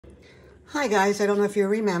Hi guys, I don't know if you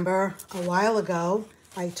remember, a while ago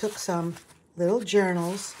I took some little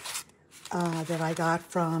journals that I got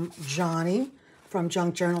from Johnny from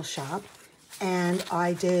Junk Journal Shop, and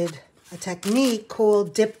I did a technique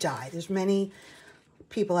called dip dye. There's many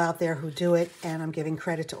people out there who do it, and I'm giving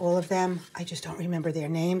credit to all of them. I just don't remember their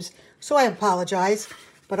names, so I apologize,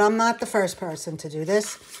 but I'm not the first person to do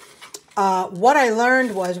this. What I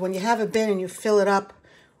learned was when you have a bin and you fill it up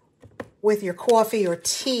with your coffee or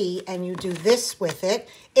tea and you do this with it,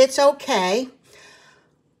 it's okay,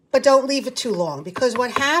 but don't leave it too long, because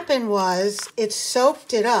what happened was it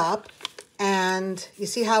soaked it up, and you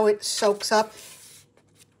see how it soaks up?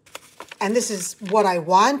 And this is what I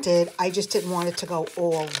wanted. I just didn't want it to go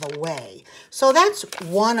all the way. So that's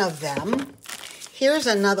one of them. Here's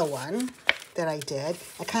another one that I did.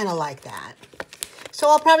 I kind of like that. So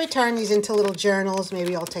I'll probably turn these into little journals.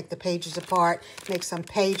 Maybe I'll take the pages apart, make some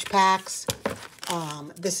page packs.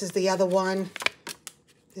 This is the other one.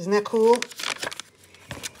 Isn't that cool?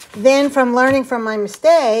 Then from learning from my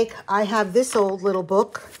mistake, I have this old little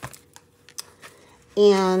book.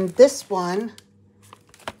 And this one,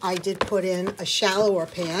 I did put in a shallower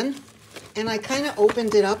pan. And I kind of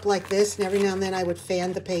opened it up like this, and every now and then I would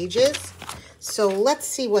fan the pages. So let's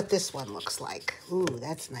see what this one looks like. Ooh,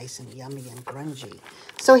 that's nice and yummy and grungy.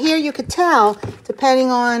 So here you could tell,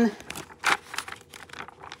 depending on,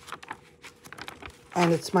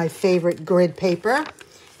 and it's my favorite grid paper,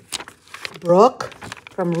 Brooke,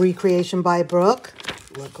 from Recreation by Brooke.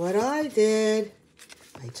 Look what I did.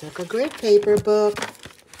 I took a grid paper book,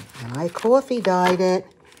 and I coffee dyed it.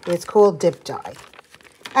 It's called Dip Dye.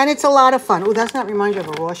 And it's a lot of fun. Ooh, doesn't that remind you of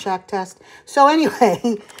a Rorschach test? So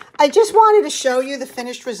anyway, I just wanted to show you the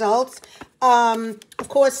finished results. Of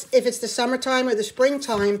course, if it's the summertime or the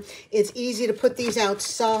springtime, it's easy to put these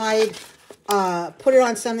outside, put it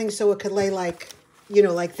on something so it could lay like, you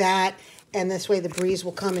know, like that. And this way the breeze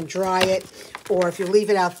will come and dry it. Or if you leave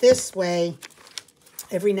it out this way,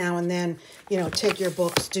 every now and then, you know, take your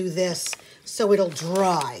books, do this, so it'll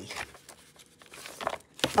dry.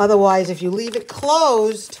 Otherwise, if you leave it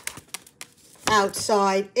closed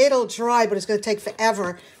outside, it'll dry, but it's going to take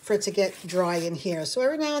forever for it to get dry in here. So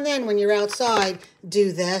every now and then when you're outside,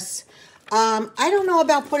 do this. I don't know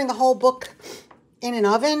about putting the whole book in an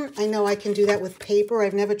oven. I know I can do that with paper.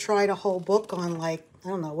 I've never tried a whole book on, like, I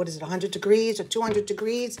don't know, what is it, 100 degrees or 200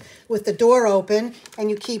 degrees with the door open, and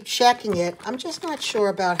you keep checking it. I'm just not sure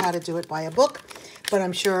about how to do it by a book, but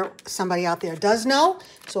I'm sure somebody out there does know.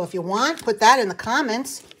 So if you want, put that in the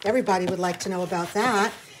comments. Everybody would like to know about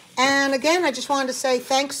that. And again, I just wanted to say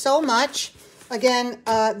thanks so much. Again,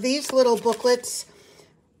 these little booklets,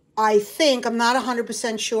 I think, I'm not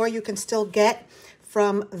 100% sure, you can still get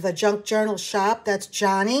from the Junk Journal Shop. That's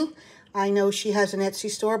Johnny. I know she has an Etsy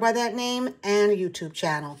store by that name and a YouTube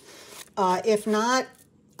channel. If not,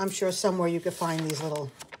 I'm sure somewhere you could find these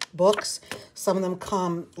little books. Some of them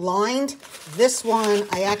come lined. This one,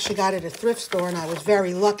 I actually got at a thrift store, and I was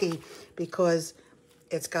very lucky because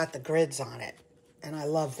it's got the grids on it. And I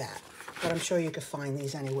love that. But I'm sure you could find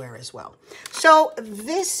these anywhere as well. So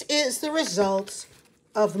this is the results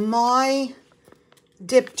of my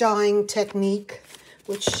dip dyeing technique,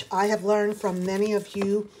 which I have learned from many of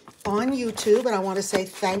you on YouTube. And I want to say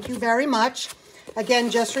thank you very much.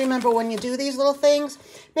 Again, just remember when you do these little things,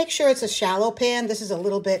 make sure it's a shallow pan. This is a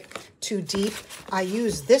little bit too deep. I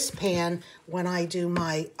use this pan when I do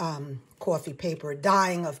my coffee paper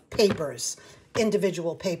dyeing of papers.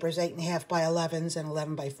 Individual papers, 8.5 by 11s and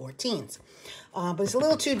 11 by 14s. But it's a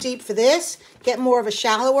little too deep for this. Get more of a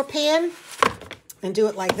shallower pan and do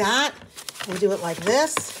it like that, and do it like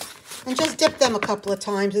this, and just dip them a couple of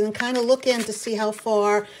times, and then kind of look in to see how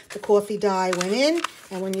far the coffee dye went in.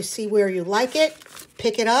 And when you see where you like it,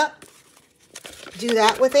 pick it up, do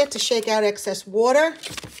that with it to shake out excess water,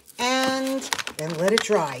 and then let it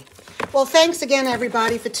dry. Well, thanks again,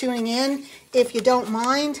 everybody, for tuning in. If you don't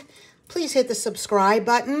mind, please hit the subscribe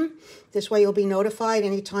button. This way you'll be notified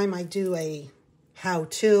anytime I do a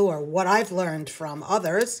how-to or what I've learned from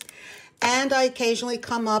others. And I occasionally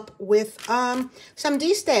come up with some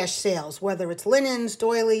D-stash sales, whether it's linens,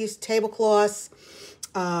 doilies, tablecloths.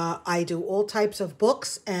 I do all types of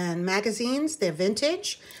books and magazines. They're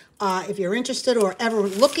vintage. If you're interested or ever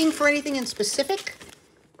looking for anything in specific,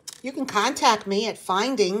 you can contact me at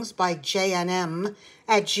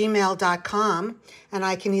findingsbyjnm@gmail.com, and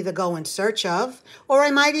I can either go in search of, or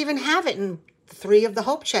I might even have it in 3 of the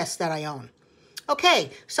Hope chests that I own.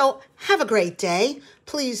 Okay, so have a great day.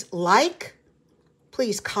 Please like,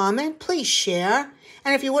 please comment, please share,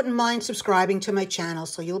 and if you wouldn't mind subscribing to my channel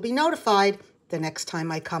so you'll be notified the next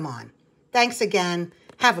time I come on. Thanks again.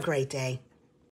 Have a great day.